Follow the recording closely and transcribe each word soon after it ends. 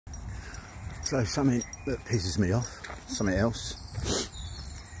So something that pisses me off, something else.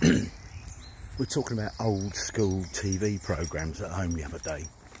 We're talking about old school TV programmes at home the other day.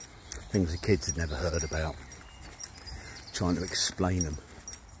 Things the kids had never heard about. Trying to explain them.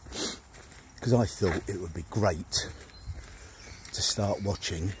 Because I thought it would be great to start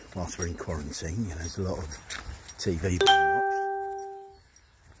watching whilst we're in quarantine. You know, there's a lot of TV being watched.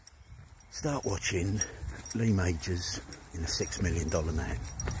 Start watching Lee Majors in a $6 Million Man.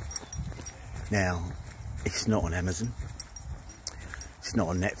 Now, it's not on Amazon, it's not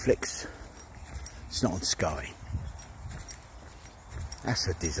on Netflix, it's not on Sky. That's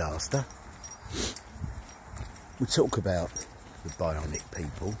a disaster. We talk about the bionic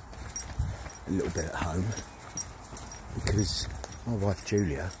people a little bit at home because my wife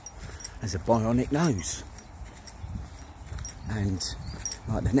Julia has a bionic nose. And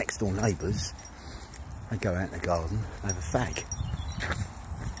like the next door neighbours, they go out in the garden, they have a fag.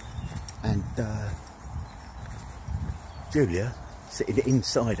 And Julia, sitting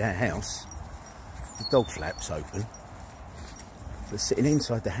inside our house, the dog flap's open, but sitting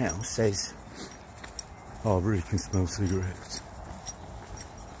inside the house says, "Oh, I really can smell cigarettes."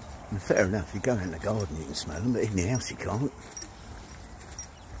 And fair enough, you go out in the garden you can smell them, but in the house you can't.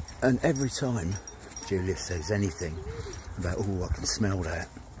 And every time Julia says anything about, "Oh, I can smell that.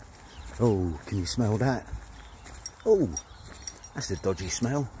 Oh, can you smell that? Oh, that's a dodgy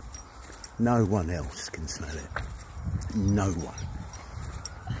smell." No one else can smell it. No one.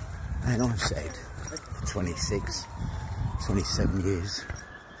 And I've said for 26, 27 years,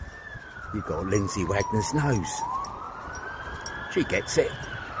 you've got Lindsay Wagner's nose. She gets it.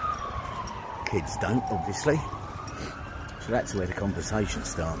 Kids don't, obviously. So that's where the conversation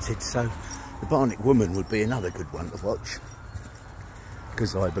started. So the Bionic Woman would be another good one to watch,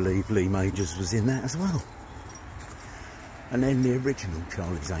 because I believe Lee Majors was in that as well. And then the original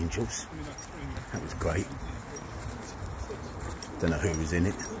Charlie's Angels, that was great. Don't know who was in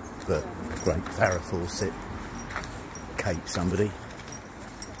it, but great. Farrah Fawcett, Kate somebody,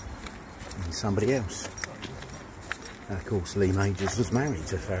 and somebody else. And of course Lee Majors was married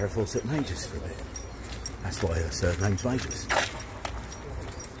to Farrah Fawcett Majors for a bit. That's why her surname's Majors.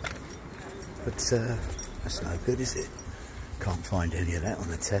 But that's no good, is it? Can't find any of that on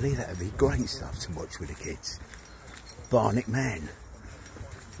the telly. That'd be great stuff to watch with the kids. Bionic Man,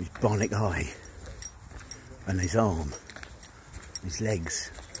 his bionic eye, and his arm, his legs.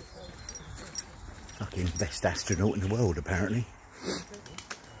 Fucking best astronaut in the world, apparently.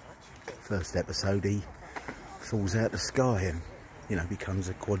 First episode, he falls out the sky and, you know, becomes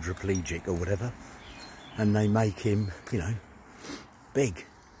a quadriplegic or whatever. And they make him, you know, big,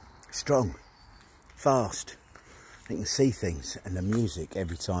 strong, fast. He can see things, and the music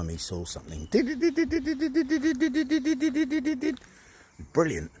every time he saw something.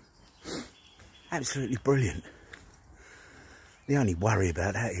 Brilliant. Absolutely brilliant. The only worry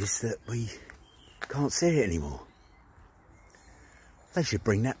about that is that we can't see it anymore. They should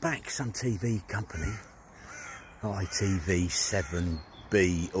bring that back. Some TV company,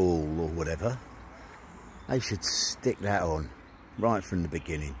 ITV7B All or whatever, they should stick that on right from the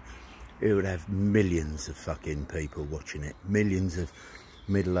beginning. It would have millions of fucking people watching it. Millions of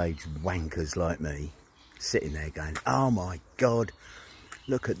middle-aged wankers like me sitting there going, "Oh my God,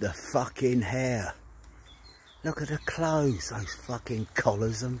 look at the fucking hair. Look at the clothes. Those fucking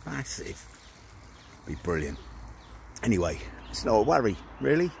collars are massive." Be brilliant. Anyway, it's not a worry,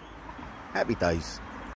 really. Happy days.